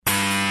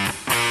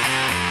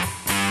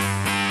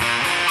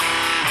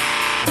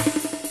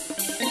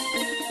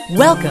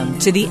Welcome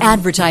to The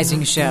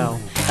Advertising Show,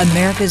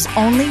 America's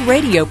only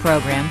radio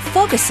program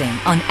focusing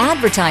on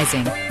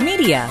advertising,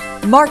 media,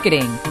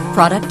 marketing,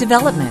 product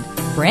development,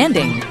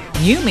 branding,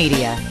 new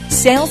media,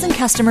 sales, and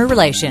customer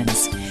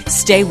relations.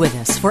 Stay with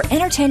us for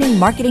entertaining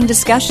marketing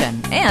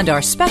discussion and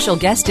our special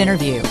guest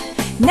interview.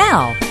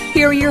 Now,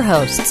 here are your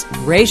hosts,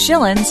 Ray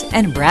Schillens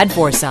and Brad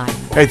Forsythe.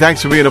 Hey,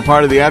 thanks for being a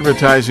part of the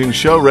Advertising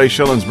Show. Ray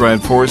Schillens,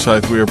 Brad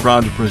Forsythe. We are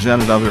proud to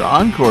present another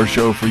encore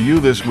show for you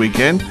this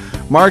weekend.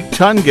 Mark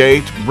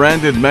Tungate,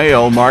 branded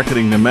mail,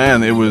 marketing to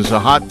men. It was a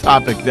hot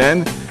topic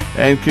then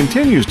and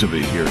continues to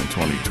be here in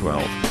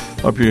 2012.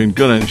 Hope you're going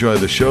to enjoy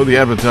the show. The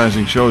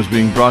Advertising Show is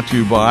being brought to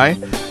you by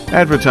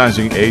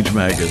Advertising Age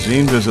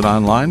Magazine. Visit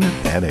online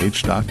at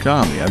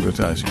adage.com. The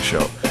Advertising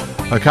Show,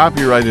 a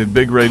copyrighted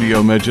Big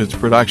Radio Midgets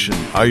production.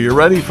 Are you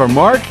ready for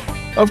Mark?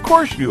 Of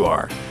course you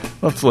are.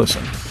 Let's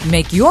listen.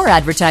 Make your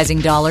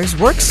advertising dollars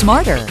work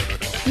smarter.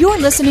 You're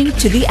listening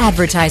to The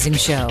Advertising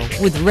Show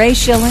with Ray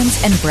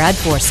Schillens and Brad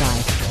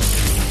Forsythe.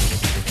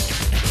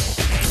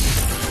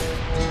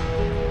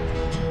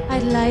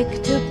 I'd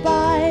like to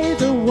buy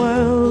the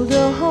world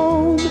a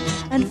home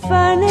and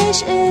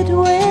furnish it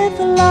with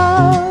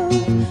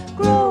love.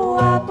 Grow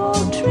apple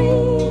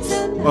trees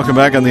and... Welcome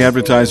back on The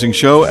Advertising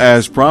Show.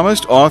 As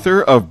promised,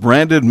 author of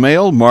Branded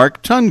Mail,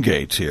 Mark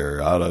Tungate,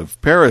 here out of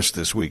Paris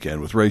this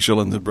weekend with Ray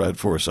Schillens and Brad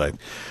Forsythe.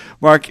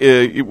 Mark,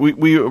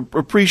 we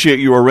appreciate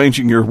you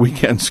arranging your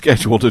weekend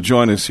schedule to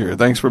join us here.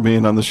 Thanks for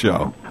being on the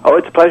show. Oh,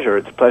 it's a pleasure.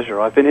 It's a pleasure.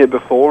 I've been here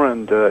before,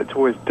 and it's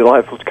always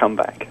delightful to come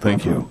back.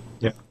 Thank you.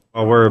 Yeah.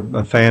 Well, we're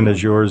a fan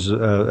as yours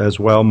as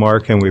well,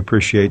 Mark, and we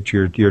appreciate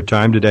your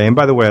time today. And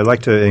by the way, I'd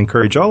like to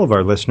encourage all of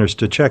our listeners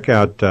to check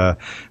out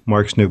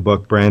Mark's new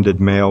book,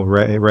 Branded Mail.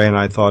 Ray and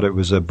I thought it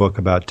was a book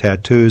about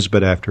tattoos,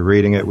 but after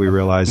reading it, we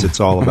realized it's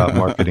all about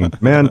marketing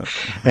to men,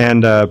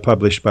 and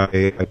published by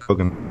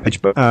Kogan Page.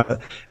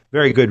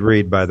 Very good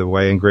read, by the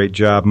way, and great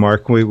job,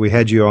 Mark. We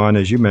had you on,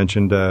 as you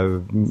mentioned, a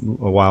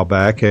while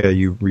back.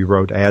 You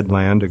wrote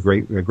Adland,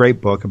 a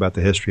great book about the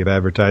history of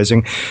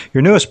advertising.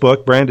 Your newest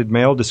book, Branded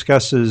Mail,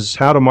 discusses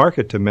how to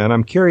market to men.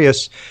 I'm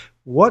curious,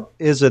 what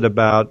is it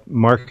about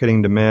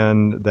marketing to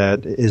men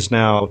that is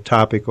now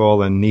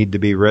topical and need to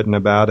be written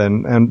about?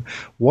 And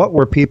what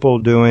were people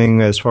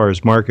doing as far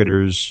as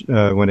marketers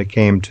when it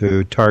came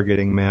to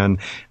targeting men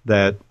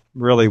that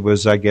really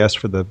was, I guess,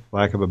 for the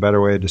lack of a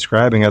better way of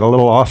describing it, a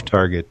little off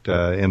target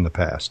in the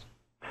past?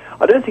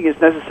 I don't think it's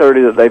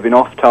necessarily that they've been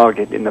off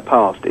target in the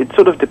past. It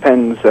sort of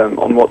depends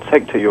on what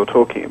sector you're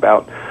talking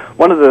about.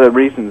 One of the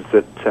reasons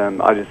that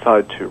I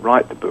decided to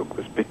write the book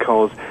was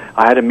because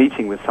I had a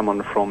meeting with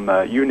someone from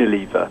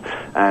Unilever,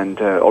 and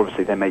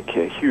obviously they make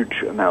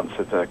huge amounts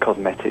of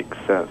cosmetics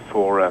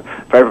for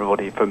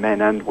everybody, for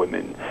men and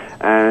women.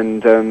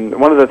 And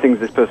one of the things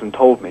this person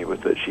told me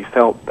was that she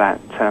felt that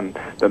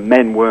the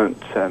men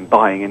weren't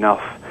buying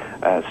enough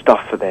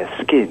stuff for their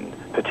skin,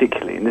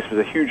 particularly, and this was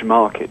a huge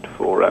market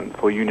for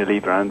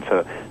Unilever and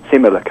for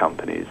similar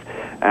companies.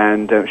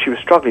 And she was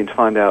struggling to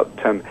find out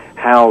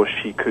how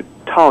she could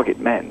target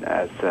men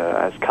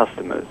as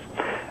customers.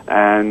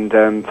 And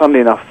funnily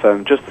enough,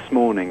 just this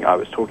morning I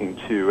was talking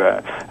to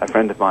a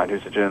friend of mine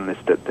who's a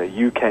journalist at the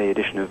UK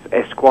edition of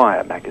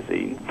Esquire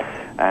magazine,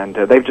 and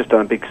they've just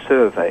done a big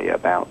survey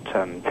about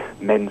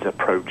men's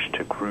approach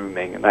to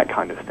grooming and that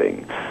kind of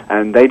thing.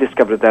 And they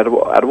discovered that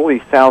out of all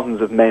these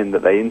thousands of men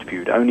that they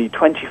interviewed, only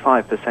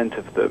 25%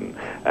 of them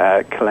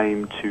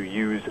claim to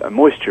use a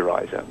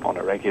moisturizer on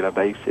a regular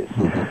basis.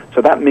 Mm-hmm.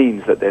 So that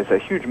means that there's a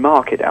huge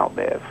market out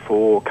there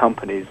for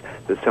companies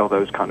that sell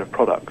those kind of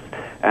products.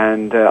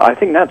 And I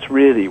think that's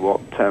really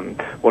what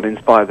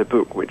inspired the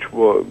book, which it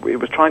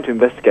was trying to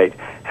investigate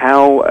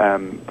how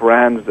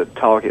brands that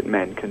target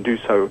men can do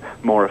so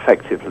more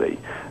effectively,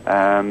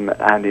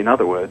 and in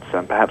other words,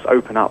 perhaps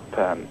open up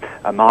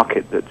a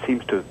market that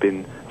seems to have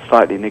been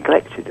slightly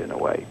neglected in a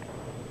way.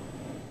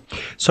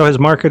 So has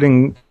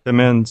marketing to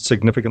men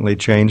significantly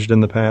changed in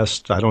the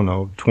past,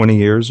 20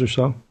 years or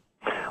so?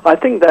 I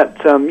think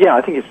that,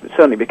 I think it's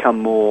certainly become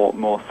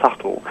more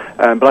subtle.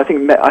 But I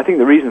think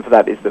the reason for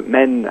that is that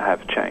men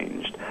have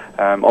changed.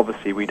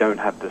 Obviously, we don't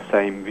have the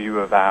same view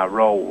of our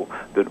role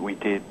that we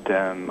did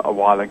a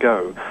while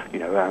ago.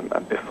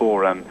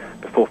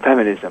 Before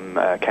feminism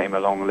came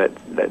along,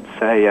 let's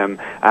say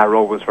our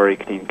role was very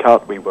clean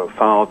cut. We were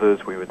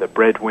fathers, we were the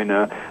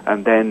breadwinner,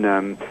 and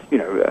then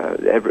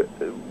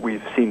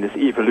we've seen this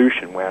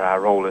evolution where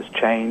our role has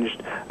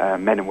changed.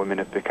 Men and women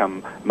have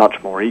become much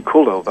more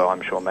equal, although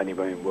I'm sure many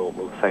women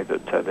will say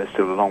that there's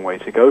still a long way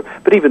to go.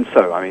 But even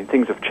so, I mean,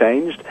 things have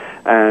changed,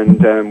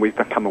 and we've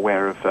become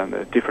aware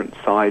of different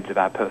sides of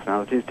our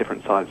personalities,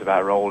 different sides of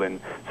our role in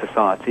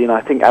society, and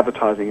I think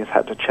advertising has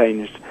had to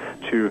change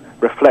to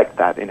reflect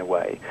that in a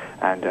way,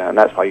 and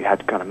that's why you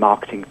had kind of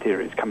marketing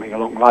theories coming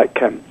along like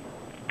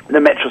the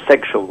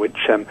metrosexual,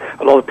 which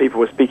a lot of people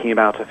were speaking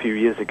about a few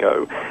years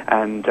ago,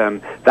 and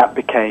that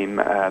became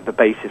the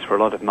basis for a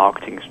lot of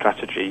marketing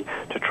strategy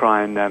to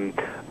try and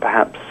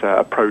perhaps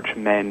approach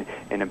men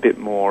in a bit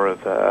more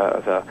of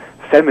a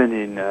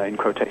feminine, in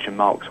quotation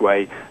marks,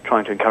 way,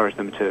 trying to encourage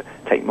them to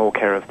take more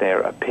care of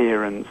their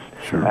appearance,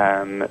 sure.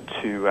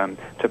 To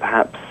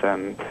perhaps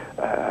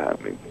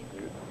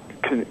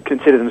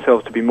consider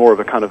themselves to be more of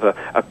a kind of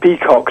a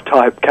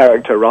peacock-type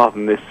character rather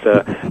than this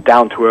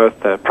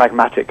down-to-earth,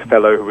 pragmatic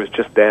fellow who was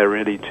just there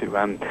really to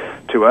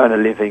earn a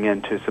living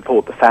and to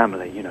support the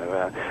family.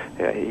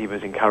 He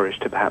was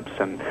encouraged to perhaps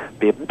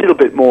be a little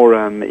bit more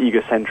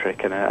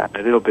egocentric and a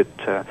little bit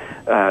to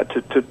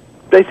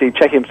basically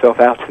check himself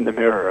out in the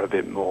mirror a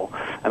bit more.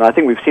 And I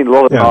think we've seen a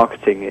lot of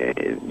marketing,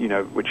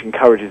 which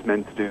encourages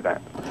men to do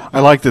that. I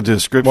like the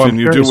description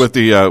you do with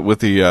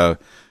the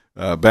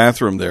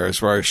bathroom there, as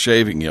far as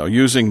shaving,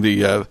 using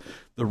the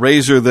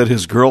razor that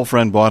his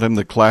girlfriend bought him,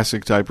 the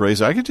classic type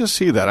razor. I could just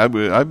see that.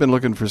 I've been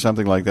looking for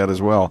something like that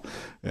as well,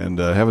 and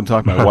haven't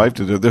talked my wife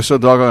to do it. They're so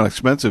doggone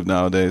expensive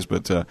nowadays,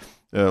 but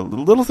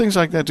little things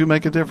like that do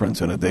make a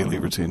difference in a daily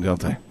routine,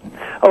 don't they?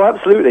 Oh,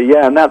 absolutely,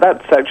 yeah. And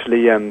that's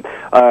actually one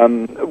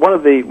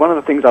of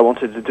the things I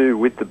wanted to do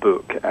with the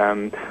book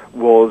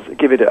was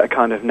give it a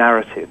kind of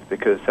narrative,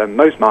 because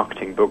most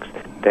marketing books,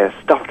 they're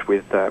stuffed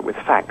with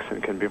facts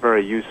and can be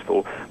very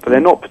useful, but they're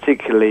not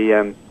particularly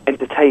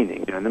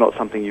entertaining. They're not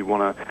something you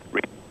want to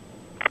read.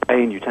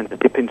 You tend to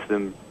dip into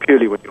them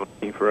purely when you're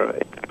looking for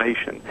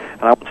information.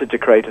 And I wanted to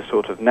create a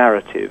sort of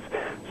narrative.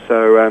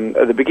 So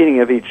at the beginning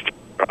of each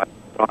chapter,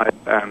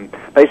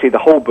 basically the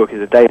whole book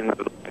is a day in the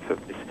life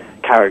of this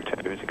character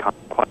who's a kind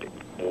of quite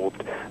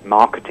involved,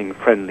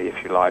 marketing-friendly,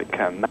 if you like,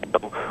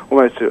 male,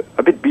 almost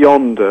a bit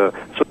beyond a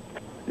sort of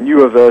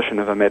newer version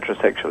of a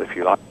metrosexual, if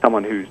you like,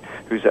 someone who's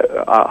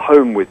at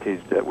home with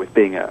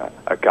being a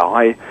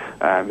guy,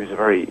 who's a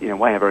very, in a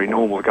way, a very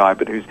normal guy,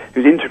 but who's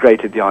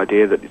integrated the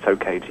idea that it's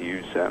okay to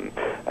use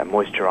a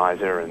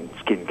moisturizer and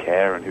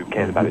skincare, and who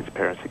cares about its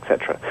appearance,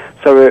 etc.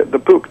 So the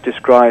book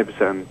describes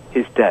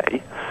his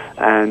day.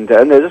 And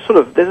there's a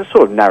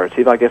sort of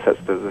narrative. I guess that's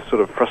the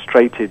sort of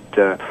frustrated,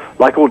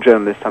 like all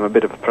journalists, I'm a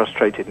bit of a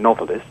frustrated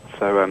novelist.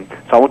 So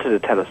I wanted to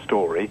tell a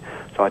story.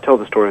 So I tell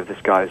the story of this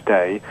guy's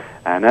day,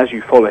 and as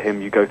you follow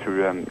him, you go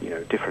through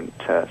different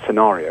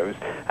scenarios.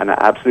 And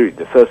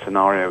absolutely, the first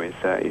scenario is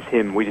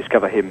him. We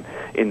discover him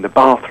in the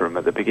bathroom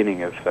at the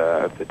beginning of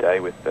the day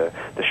with the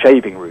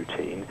shaving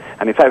routine.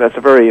 And in fact, that's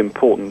a very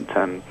important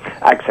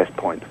access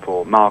point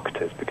for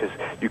marketers, because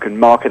you can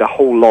market a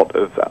whole lot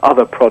of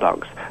other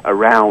products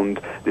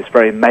around this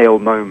very male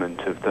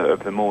moment of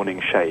the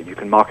morning shave. You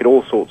can market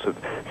all sorts of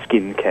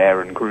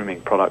skincare and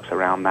grooming products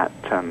around that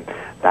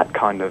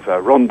kind of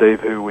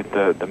rendezvous with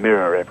the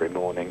mirror every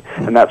morning,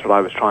 and that's what I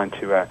was trying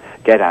to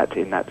get at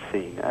in that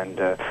scene. And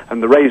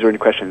the razor in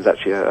question is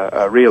actually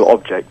a real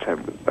object,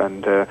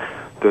 and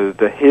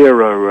the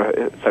hero,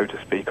 so to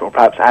speak, or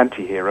perhaps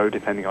anti-hero,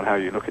 depending on how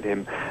you look at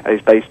him,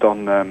 is based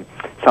on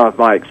some of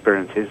my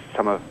experiences,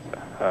 some of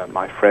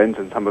my friends,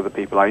 and some of the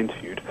people I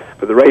interviewed.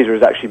 But the razor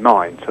is actually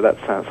mine, so that's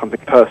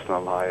something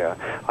personal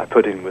I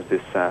put in, was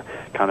this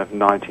kind of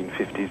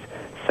 1950s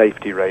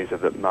safety razor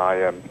that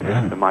my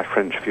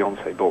French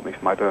fiancée bought me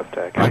for my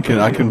birthday. I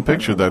can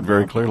picture that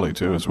very clearly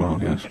too, as well.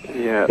 Yes.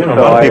 Yeah. A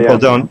lot of people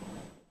don't.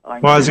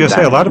 Well, I was going to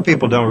say, a lot of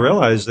people don't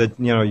realize that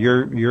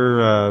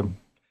your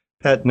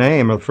pet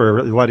name for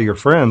a lot of your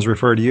friends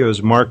refer to you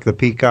as Mark the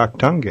Peacock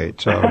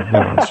Tungate. So,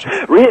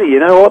 really, you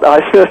know what?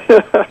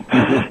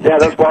 Yeah,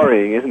 that's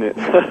worrying, isn't it?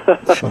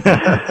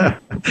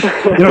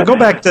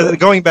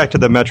 Going back to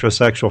the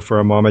metrosexual for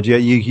a moment. Yeah,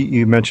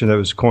 you mentioned that it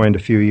was coined a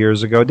few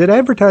years ago. Did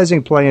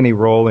advertising play any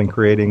role in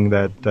creating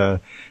that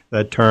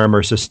term,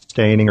 or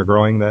sustaining or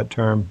growing that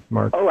term,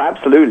 Mark? Oh,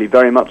 absolutely,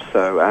 very much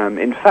so.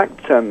 In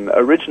fact,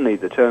 originally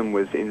the term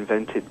was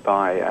invented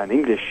by an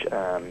English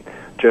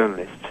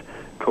journalist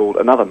called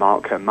another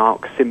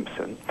Mark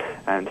Simpson,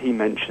 and he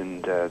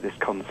mentioned this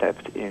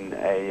concept in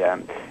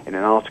an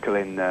article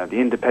in the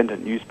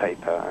Independent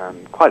newspaper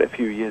quite a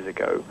few years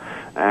ago,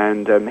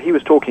 and he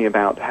was talking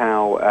about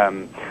how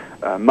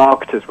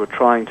marketers were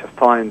trying to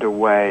find a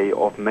way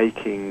of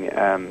making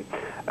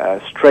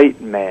straight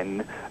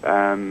men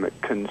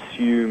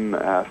consume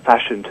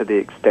fashion to the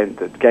extent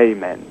that gay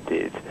men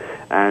did,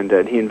 and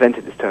he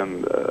invented this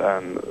term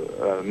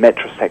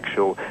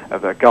metrosexual,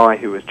 of a guy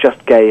who was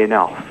just gay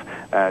enough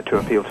to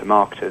appeal to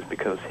marketers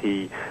because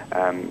he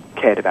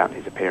cared about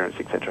his appearance,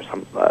 etc.,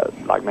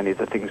 like many of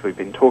the things we've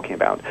been talking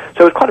about.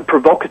 So it's quite a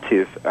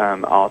provocative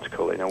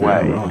article in a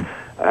way. Yeah, right.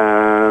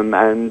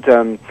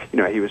 And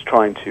he was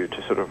trying to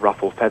sort of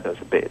ruffle feathers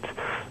a bit.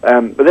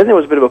 But then there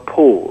was a bit of a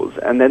pause,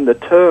 and then the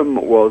term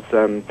was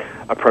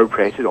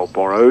appropriated or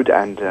borrowed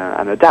and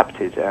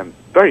adapted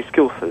very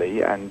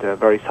skillfully and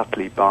very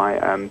subtly by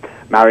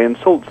Marion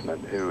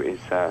Saltzman, who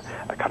is a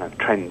kind of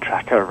trend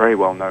tracker, a very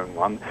well-known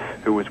one,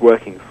 who was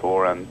working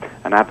for an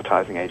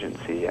advertising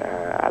agency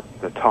at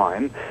the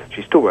time.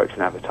 She still works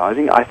in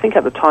advertising. I think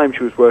at the time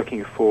she was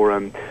working for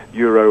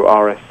Euro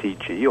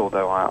RSCG,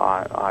 although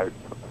I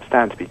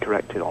stand to be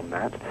corrected on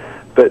that.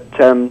 But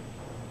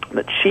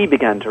she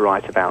began to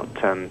write about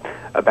the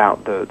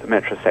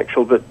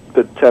metrosexual, but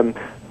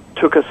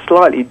took a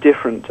slightly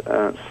different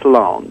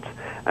slant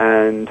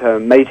and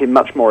made him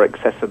much more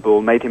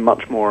accessible, made him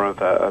much more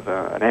of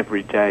an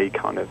everyday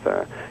kind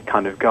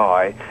of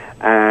guy,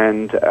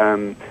 and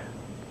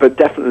but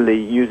definitely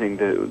using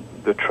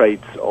the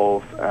traits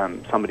of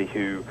somebody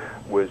who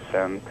was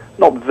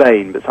not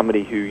vain, but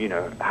somebody who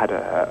had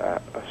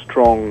a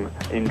strong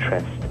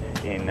interest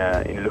in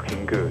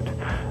looking good,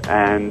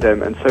 and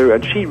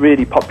she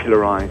really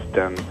popularized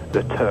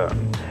the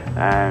term,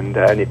 and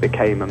it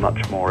became a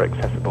much more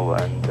accessible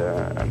and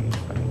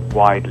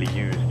widely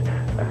used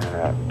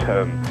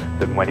term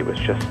than when it was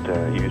just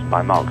used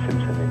by Mark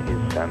Simpson in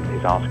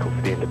his article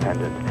for The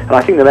Independent. And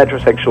I think the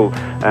metrosexual,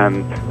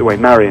 the way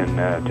Marion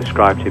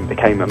described him,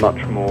 became a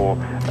much more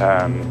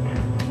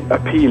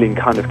appealing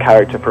kind of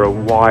character for a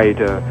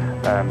wider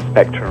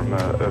spectrum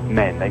of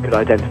men. They could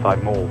identify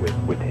more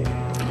with him.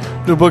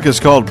 The book is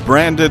called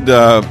Branded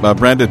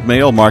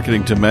Male,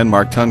 Marketing to Men.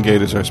 Mark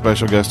Tungate is our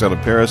special guest out of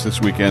Paris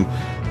this weekend.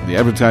 In the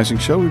Advertising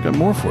Show, we've got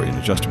more for you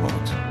in just a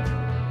moment.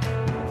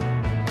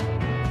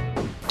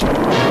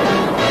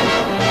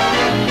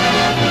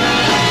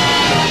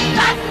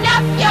 Button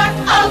up your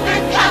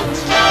overcoat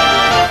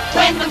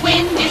when the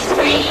wind is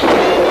free.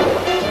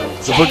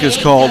 The book is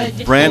called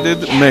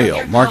Branded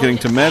Male, Marketing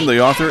to Men. The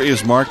author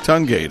is Mark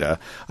Tungate,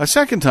 a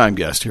second-time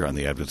guest here on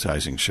the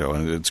Advertising Show,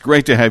 and it's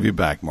great to have you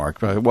back,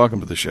 Mark. Welcome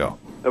to the show.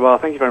 Well,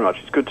 thank you very much.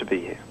 It's good to be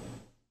here.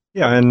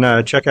 Yeah,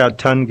 and check out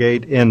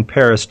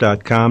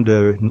tungateinparis.com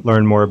to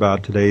learn more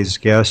about today's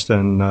guest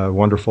and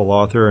wonderful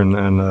author and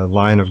a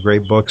line of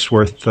great books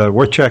worth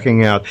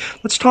checking out.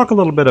 Let's talk a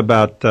little bit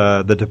about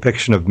the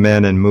depiction of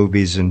men in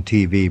movies and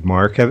TV,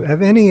 Mark.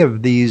 Have any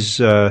of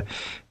these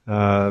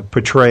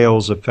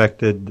portrayals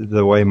affected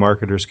the way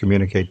marketers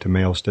communicate to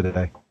males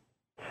today?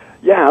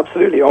 Yeah,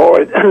 absolutely. Or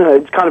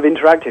it's kind of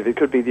interactive. It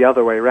could be the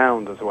other way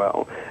around as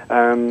well.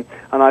 And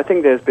I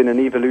think there's been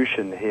an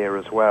evolution here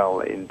as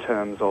well in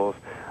terms of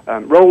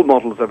role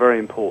models are very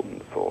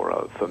important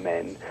for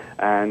men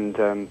and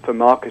for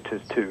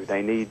marketers too.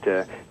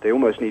 They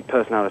almost need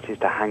personalities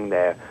to hang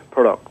their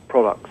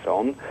products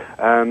on.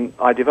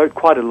 I devote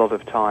quite a lot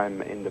of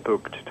time in the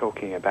book to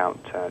talking about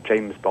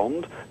James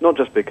Bond, not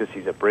just because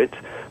he's a Brit,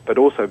 but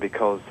also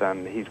because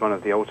he's one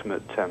of the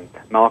ultimate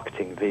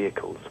marketing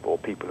vehicles for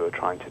people who are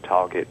trying to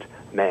target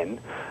men.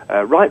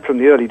 Right from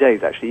the early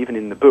days, actually, even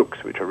in the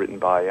books, which are written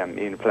by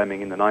Ian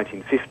Fleming in the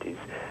 1950s,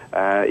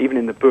 even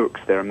in the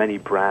books, there are many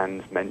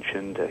brands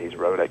mentioned, his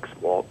Rolex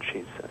watch,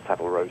 his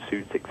Savile Row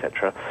suits,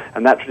 etc.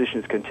 And that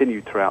tradition has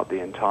continued throughout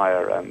the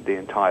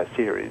entire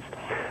series.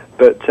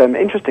 But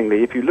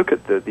interestingly, if you look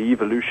at the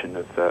evolution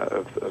of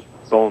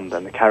Bond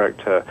and the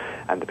character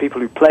and the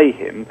people who play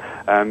him,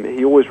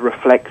 he always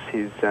reflects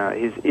his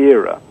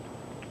era.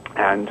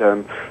 And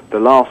the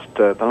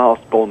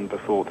last Bond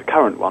before the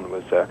current one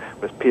was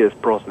Pierce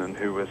Brosnan,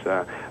 who was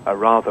a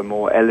rather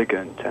more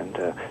elegant and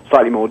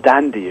slightly more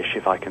dandyish,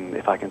 if I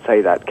can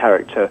say that,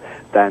 character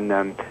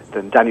than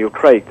Daniel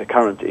Craig, the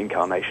current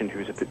incarnation,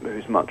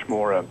 who's much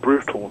more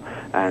brutal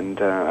and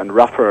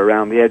rougher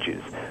around the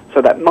edges.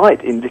 So that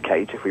might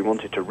indicate, if we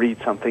wanted to read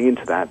something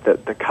into that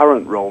the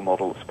current role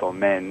models for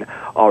men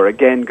are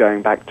again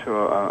going back to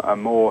a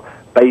more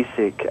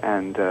basic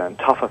and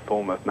tougher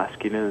form of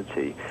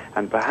masculinity,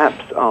 and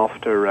perhaps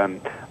after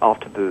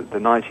the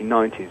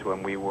 1990s,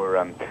 when we were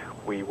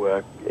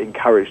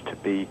encouraged to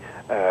be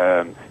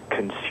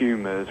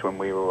consumers, when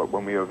we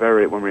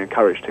were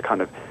encouraged to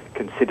kind of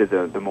consider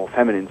the more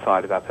feminine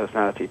side of our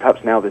personality.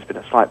 Perhaps now there's been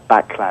a slight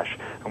backlash,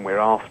 and we're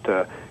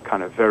after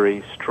kind of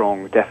very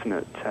strong,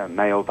 definite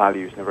male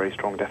values and a very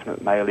strong,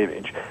 definite male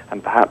image,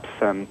 and perhaps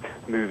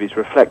movies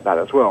reflect that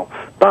as well.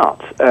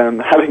 But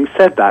having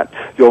said that,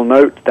 you'll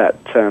note that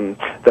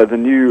the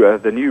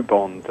new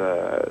Bond,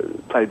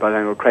 played by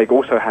Daniel Craig,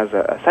 also has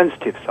a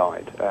sensitive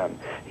side.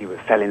 He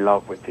fell in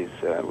love with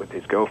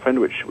his girlfriend,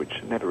 which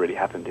never really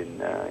happened in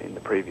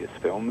the previous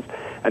films.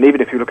 And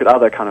even if you look at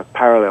other kind of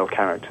parallel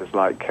characters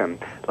like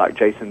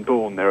Jason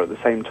Bourne, they're at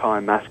the same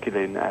time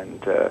masculine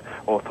and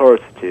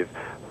authoritative,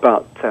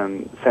 but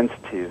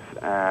sensitive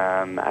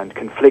and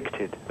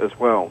conflicted as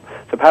well.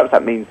 So perhaps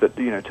that means that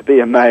to be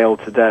a male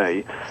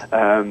today,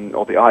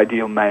 or the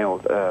ideal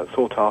male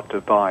sought after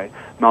by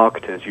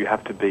marketers, you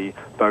have to be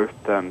both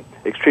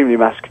extremely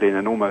masculine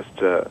and almost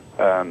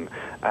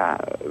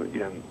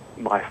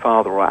my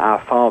father or our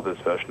father's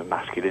version of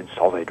masculine,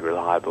 solid,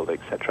 reliable,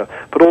 etc.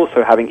 But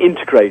also having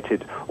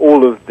integrated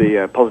all of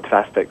the positive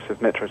aspects of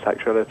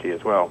metrosexuality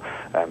as well.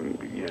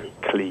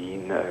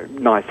 Clean,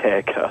 nice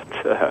haircut,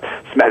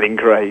 smelling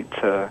great,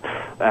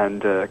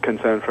 and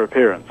concern for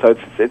appearance. So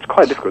it's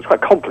quite difficult. It's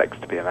quite complex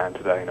to be a man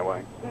today in a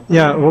way.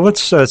 Yeah, well,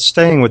 let's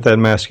staying with that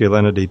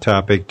masculinity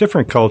topic.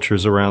 Different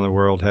cultures around the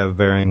world have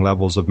varying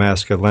levels of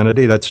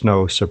masculinity. That's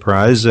no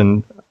surprise,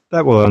 and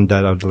that will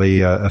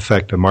undoubtedly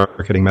affect a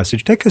marketing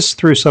message. Take us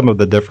through some of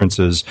the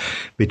differences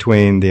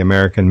between the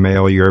American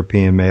male,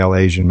 European male,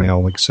 Asian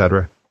male,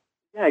 etc.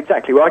 Yeah,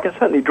 exactly. Well, I can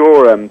certainly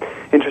draw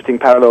interesting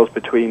parallels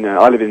between.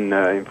 I live in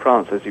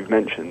France, as you've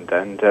mentioned,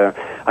 and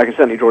I can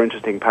certainly draw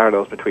interesting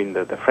parallels between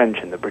the French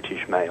and the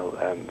British male.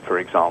 For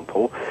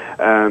example,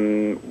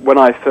 when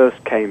I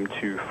first came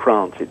to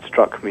France, it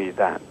struck me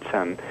that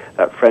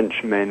that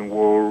French men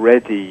were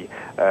already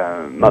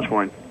much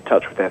more in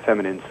touch with their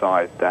feminine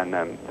side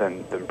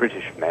than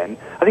British men.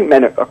 I think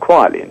men are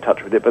quietly in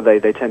touch with it, but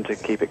they tend to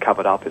keep it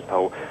covered up. It's the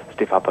whole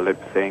stiff upper lip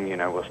thing. You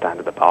know, we'll stand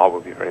at the bar,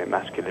 we'll be very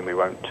masculine, we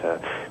won't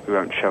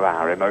show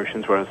our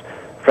emotions, whereas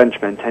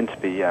French men tend to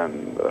be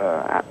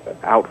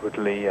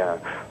outwardly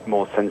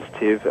more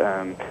sensitive.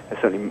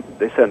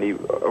 They certainly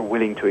are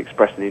willing to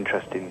express an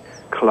interest in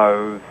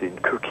clothes, in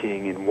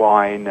cooking, in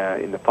wine,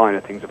 in the finer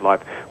things of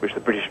life, which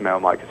the British male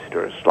might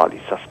consider as slightly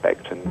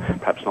suspect and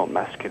perhaps not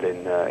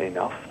masculine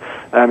enough.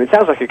 It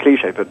sounds like a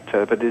cliche, but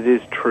it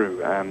is true.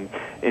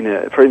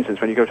 For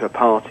instance, when you go to a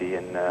party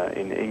in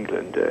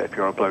England, if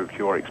you're a bloke,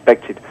 you're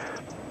expected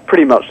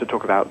pretty much to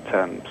talk about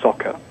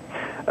soccer.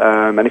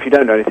 And if you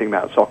don't know anything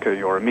about soccer,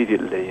 you're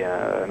immediately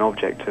an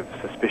object of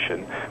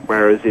suspicion.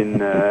 Whereas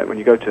when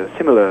you go to a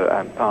similar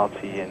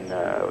party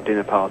or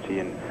dinner party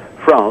in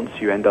France,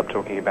 you end up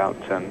talking about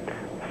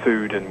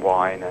food and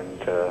wine and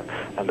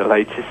the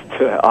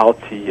latest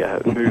arty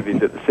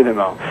movies at the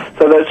cinema.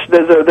 So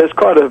there's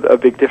quite a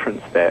big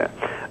difference there.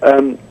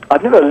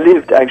 I've never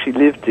actually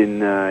lived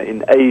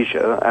in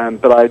Asia,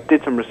 but I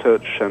did some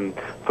research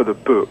for the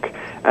book,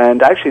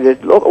 and actually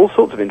there's all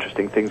sorts of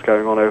interesting things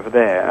going on over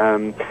there.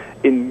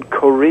 In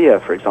Korea,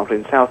 for example,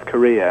 in South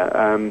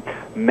Korea,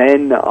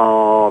 men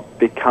are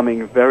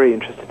becoming very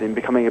interested in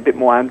becoming a bit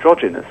more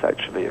androgynous,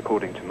 actually,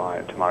 according to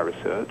my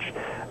research.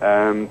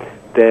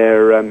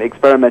 They're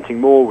experimenting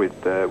more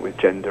with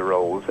gender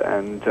roles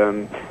and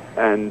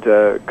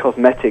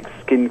cosmetics,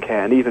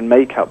 skincare, and even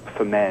makeup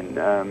for men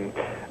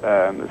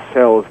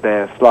sells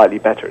there slightly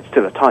better. It's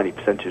still a tiny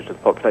percentage of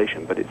the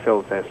population, but it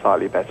sells there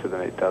slightly better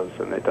than it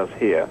does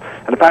here.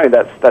 And apparently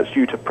that's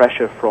due to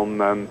pressure from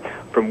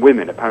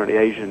women.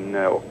 Apparently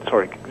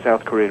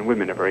South Korean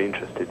women are very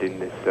interested in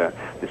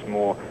this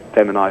more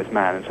feminized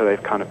man, and so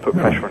they've kind of put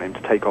pressure on him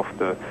to take off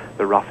the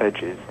rough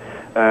edges.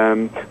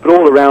 But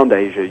all around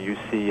Asia, you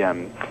see,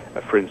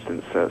 for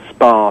instance,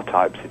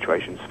 spa-type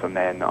situations for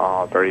men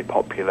are very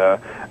popular.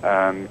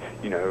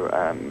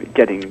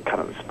 Getting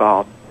kind of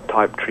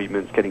spa-type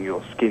treatments, getting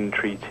your skin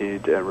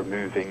treated,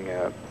 removing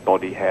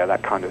body hair,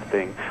 that kind of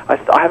thing.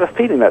 I have a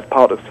feeling that's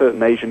part of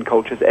certain Asian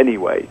cultures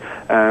anyway,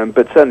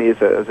 but certainly as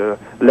a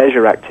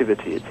leisure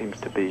activity, it seems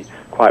to be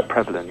quite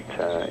prevalent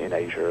in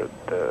Asia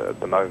at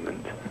the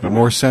moment. A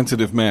more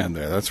sensitive man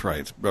there, that's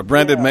right. A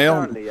branded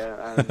male? Apparently,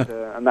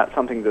 and that's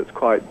something that's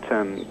quite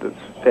that's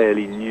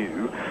fairly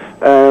new.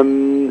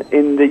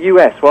 In the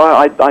US, well,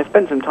 I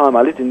spent some time,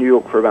 I lived in New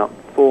York for about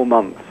 4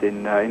 months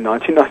in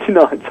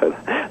 1999, so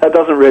that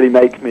doesn't really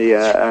make me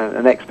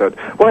an expert.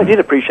 What I did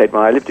appreciate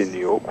when I lived in New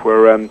York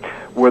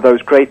were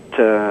those great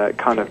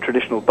kind of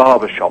traditional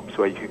barber shops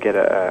where you could get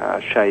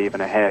a shave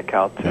and a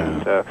haircut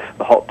and the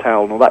hot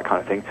towel and all that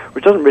kind of thing,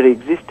 which doesn't really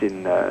exist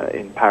in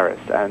Paris,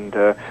 and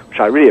which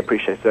I really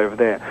appreciated over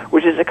there,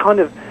 which is a kind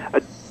of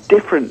a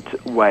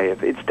different way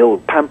of, it's still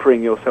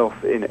pampering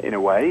yourself in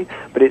a way,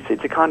 but it's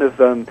a kind of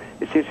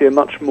it seems to be a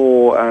much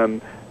more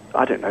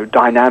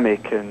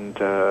dynamic and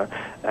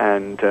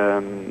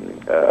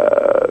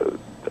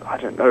I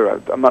don't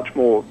know, a much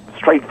more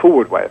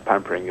straightforward way of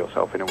pampering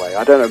yourself in a way.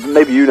 I don't know,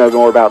 maybe you know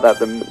more about that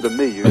than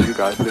me. You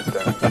guys live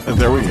there.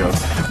 There we go.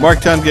 Mark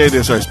Tungate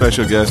is our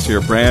special guest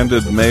here.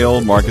 Branded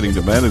Male, Marketing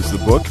to Men is the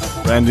book,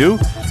 brand new.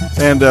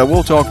 And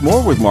we'll talk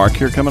more with Mark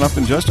here coming up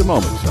in just a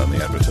moment on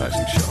The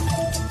Advertising Show.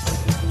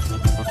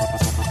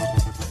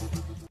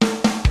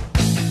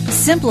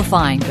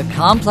 Simplifying the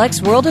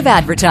complex world of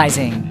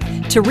advertising.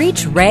 To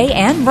reach Ray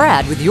and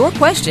Brad with your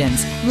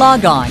questions,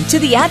 log on to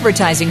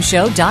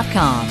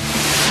theadvertisingshow.com.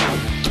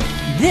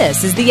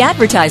 This is The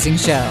Advertising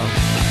Show.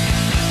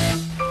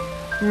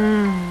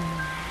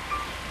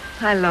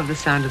 I love the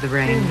sound of the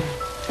rain.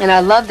 And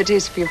I love the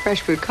taste of your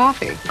fresh brewed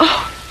coffee.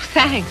 Oh,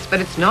 thanks, but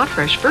it's not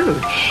fresh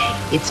brewed.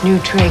 It's new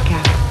Tray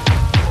Cap.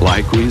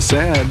 Like we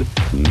said,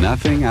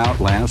 nothing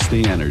outlasts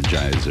the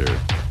Energizer.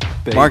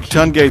 Mark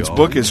Tungate's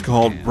book is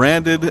called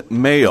Branded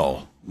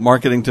Male,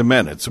 Marketing to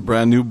Men. It's a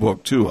brand new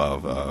book, too,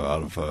 out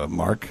of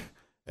Mark.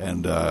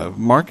 And,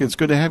 Mark, it's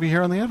good to have you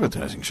here on The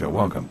Advertising Show.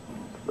 Welcome.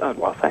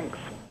 Well, thanks.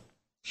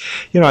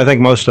 You know, I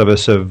think most of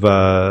us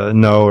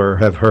know or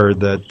have heard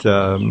that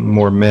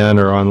more men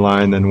are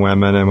online than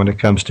women, and when it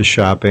comes to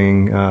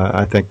shopping,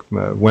 I think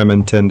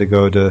women tend to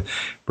go to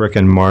brick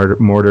and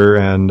mortar,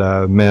 and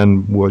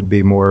men would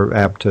be more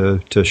apt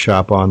to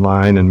shop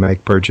online and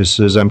make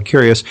purchases. I'm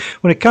curious,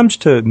 when it comes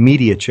to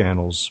media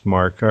channels,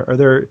 Mark, are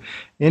there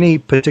any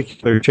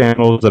particular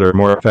channels that are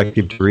more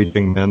effective to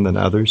reaching men than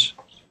others?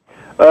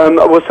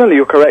 Well, certainly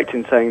you're correct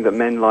in saying that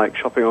men like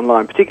shopping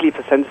online, particularly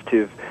for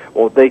sensitive,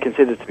 or they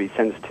consider to be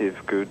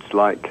sensitive goods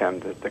like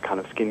the kind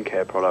of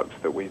skincare products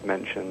that we've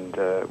mentioned.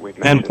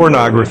 And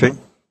pornography.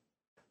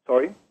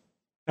 Sorry?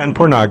 And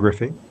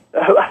pornography.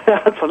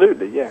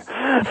 Absolutely, yeah.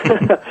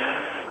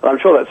 I'm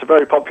sure that's a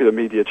very popular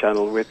media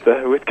channel with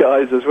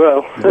guys as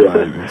well.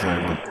 Right,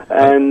 exactly.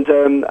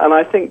 And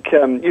I think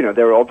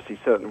there are obviously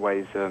certain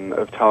ways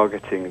of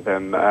targeting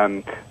them.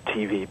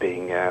 TV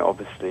being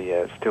obviously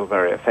still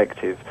very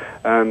effective.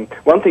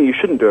 One thing you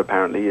shouldn't do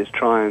apparently is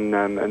try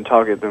and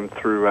target them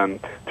through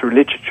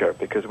literature,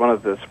 because one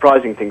of the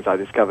surprising things I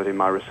discovered in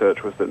my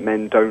research was that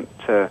men don't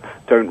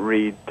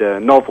read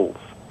novels.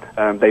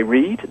 They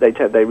read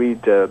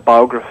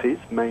biographies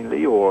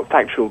mainly, or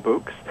factual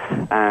books,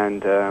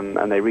 and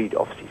they read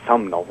obviously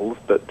some novels,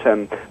 but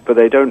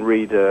they don't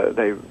read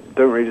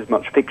as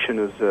much fiction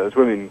as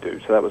women do.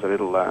 So that was a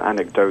little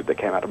anecdote that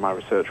came out of my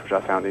research, which I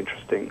found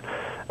interesting.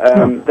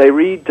 They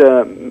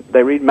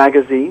read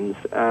magazines.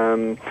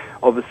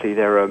 Obviously,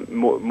 there are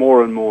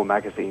more and more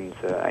magazines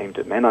aimed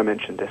at men. I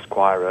mentioned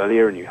Esquire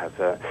earlier, and you have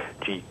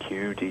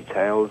GQ,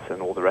 Details,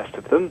 and all the rest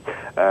of them,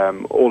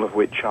 all of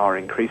which are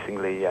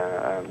increasingly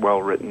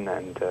well written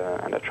and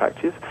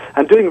attractive,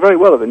 and doing very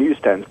well at the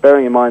newsstands.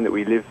 Bearing in mind that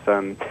we live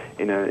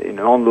in an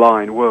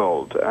online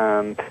world,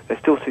 there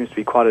still seems to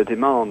be quite a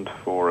demand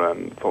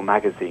for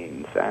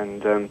magazines,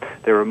 and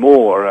there are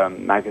more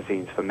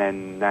magazines for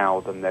men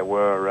now than there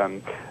were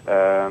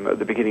at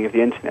the beginning of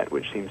the internet,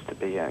 which seems to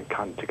be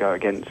kind of to go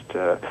against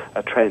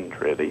a trend,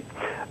 really.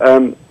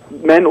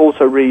 Men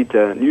also read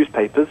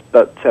newspapers,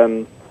 but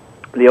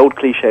the old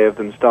cliche of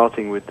them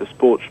starting with the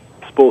sports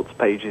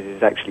pages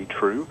is actually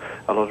true.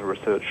 A lot of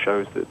research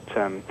shows that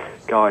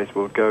guys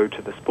will go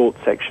to the sports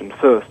section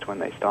first when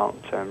they start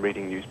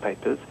reading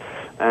newspapers,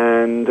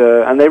 and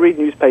they read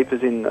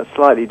newspapers in a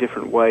slightly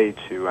different way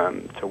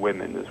to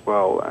women as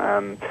well.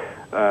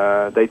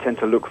 They tend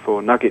to look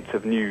for nuggets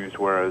of news,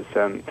 whereas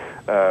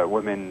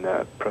women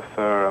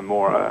prefer a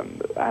more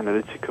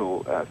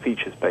analytical,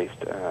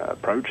 features-based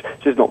approach.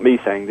 This is not me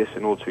saying this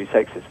in order to be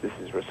sexist. This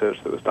is research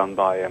that was done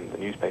by the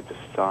Newspaper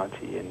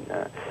Society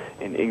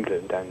in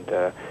England, and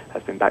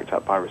has been backed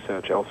up by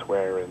research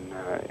elsewhere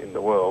in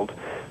the world.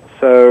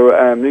 So,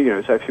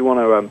 so if you want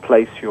to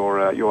place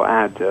your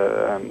ad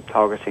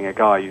targeting a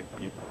guy,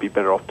 you'd be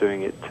better off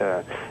doing it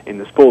in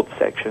the sports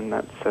section.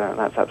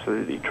 That's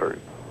absolutely true.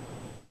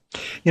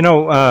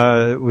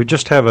 We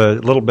just have a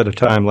little bit of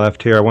time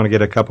left here. I want to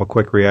get a couple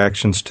quick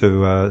reactions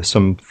to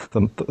some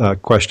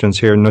questions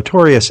here.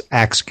 Notorious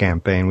Axe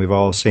campaign. We've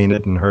all seen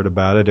it and heard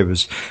about it. It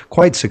was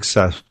quite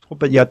successful,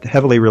 but yet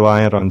heavily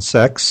reliant on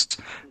sex.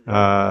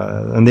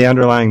 And the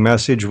underlying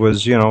message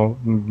was,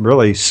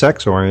 really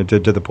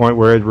sex-oriented to the point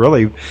where it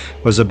really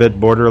was a bit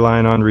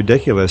borderline on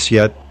ridiculous,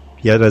 yet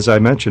as I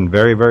mentioned,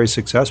 very, very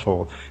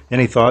successful.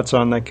 Any thoughts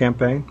on that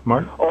campaign,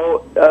 Mark?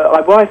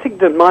 Well, I think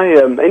that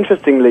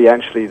interestingly,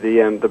 actually,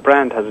 the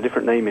brand has a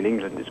different name in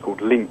England. It's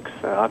called Lynx.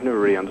 I've never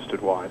really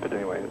understood why, but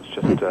anyway, it's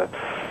just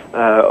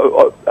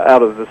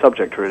out of the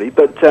subject, really.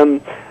 But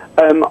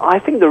I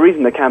think the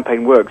reason the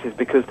campaign works is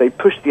because they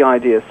push the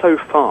idea so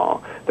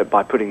far that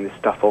by putting this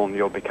stuff on,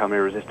 you'll become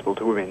irresistible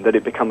to women, that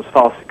it becomes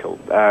farcical.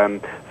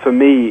 For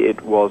me,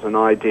 it was an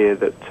idea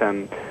that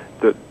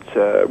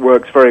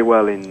works very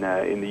well in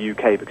the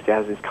UK, because it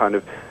has this kind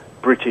of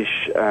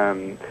British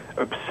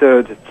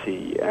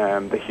absurdity.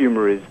 The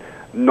humour is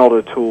not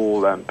at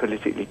all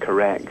politically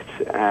correct,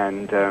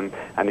 and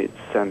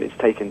it's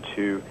taken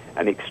to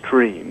an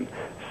extreme.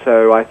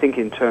 So I think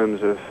in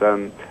terms of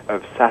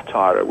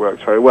satire, it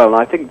works very well.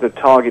 And I think the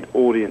target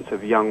audience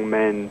of young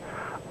men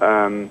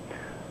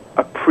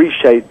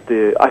appreciate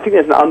I think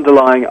there's an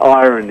underlying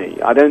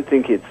irony. I don't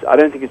think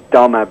it's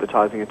dumb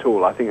advertising at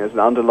all. I think there's an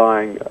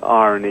underlying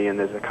irony, and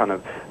there's a kind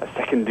of a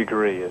second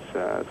degree, as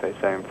they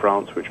say in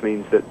France, which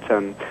means that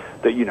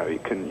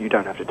you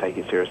don't have to take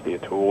it seriously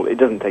at all. It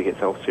doesn't take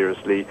itself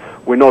seriously.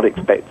 We're not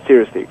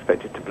seriously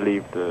expected to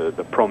believe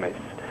the promise.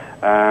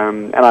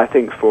 And I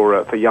think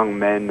for young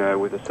men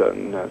with a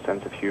certain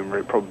sense of humour,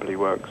 it probably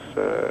works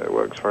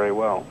very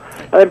well.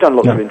 And they've done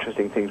lots of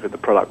interesting things with the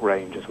product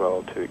range as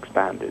well to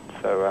expand it.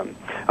 So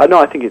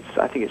I think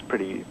it's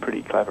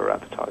pretty clever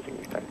advertising.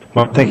 In fact.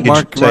 Well, I think you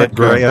said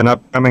an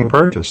upcoming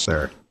purchase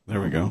there. There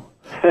we go.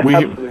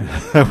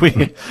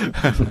 We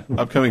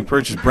upcoming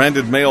purchase.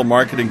 Branded Male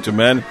Marketing to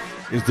Men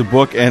is the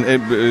book, and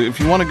if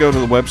you want to go to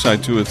the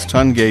website too, it's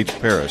Tungate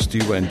Paris,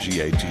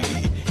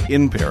 Tungate,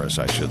 in Paris,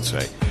 I should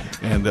say.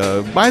 And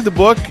buy the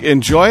book,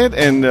 enjoy it,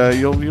 and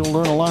you'll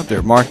learn a lot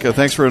there. Mark,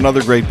 thanks for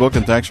another great book,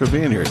 and thanks for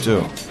being here,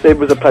 too. It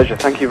was a pleasure.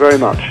 Thank you very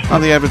much.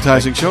 On The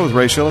Advertising Show with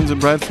Ray Shillings and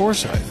Brad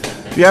Forsythe.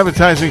 The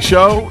Advertising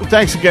Show,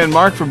 thanks again,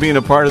 Mark, for being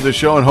a part of the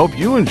show, and hope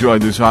you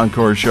enjoyed this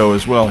encore show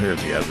as well here at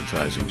The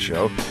Advertising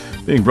Show.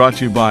 Being brought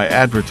to you by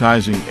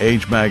Advertising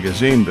Age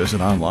Magazine.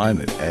 Visit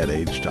online at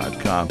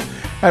adage.com.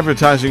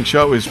 Advertising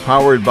Show is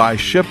powered by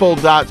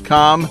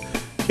Schipul.com.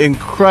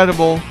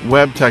 Incredible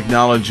web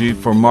technology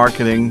for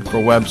marketing, for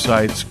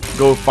websites.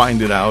 Go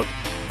find it out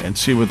and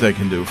see what they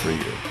can do for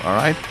you. All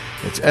right?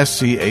 It's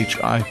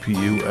schipul.com.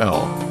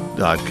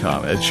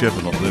 Ed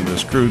Schipul and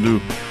his crew do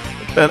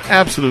an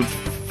absolute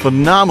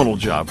phenomenal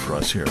job for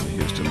us here in the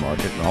Houston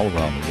market and all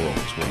around the world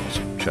as well.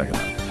 So check it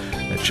out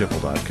at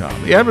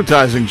schipul.com. The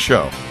Advertising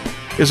Show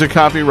is a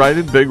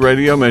copyrighted Big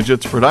Radio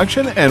Midgets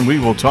production, and we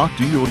will talk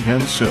to you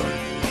again soon.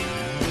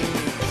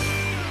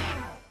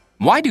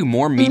 Why do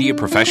more media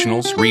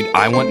professionals read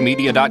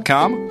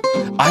iwantmedia.com?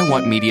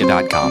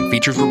 iwantmedia.com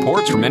features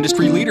reports from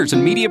industry leaders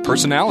and media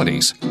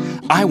personalities.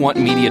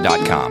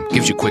 iwantmedia.com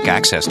gives you quick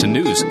access to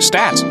news,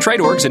 stats,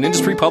 trade orgs, and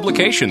industry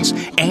publications,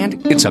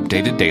 and it's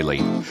updated daily.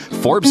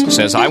 Forbes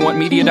says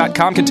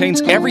iwantmedia.com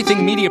contains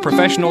everything media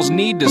professionals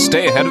need to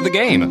stay ahead of the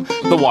game.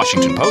 The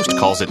Washington Post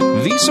calls it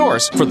the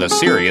source for the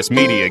serious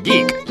media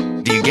geek.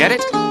 Do you get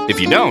it? If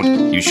you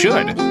don't, you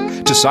should.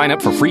 To sign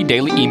up for free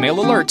daily email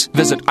alerts,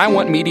 visit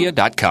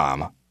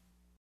iwantmedia.com.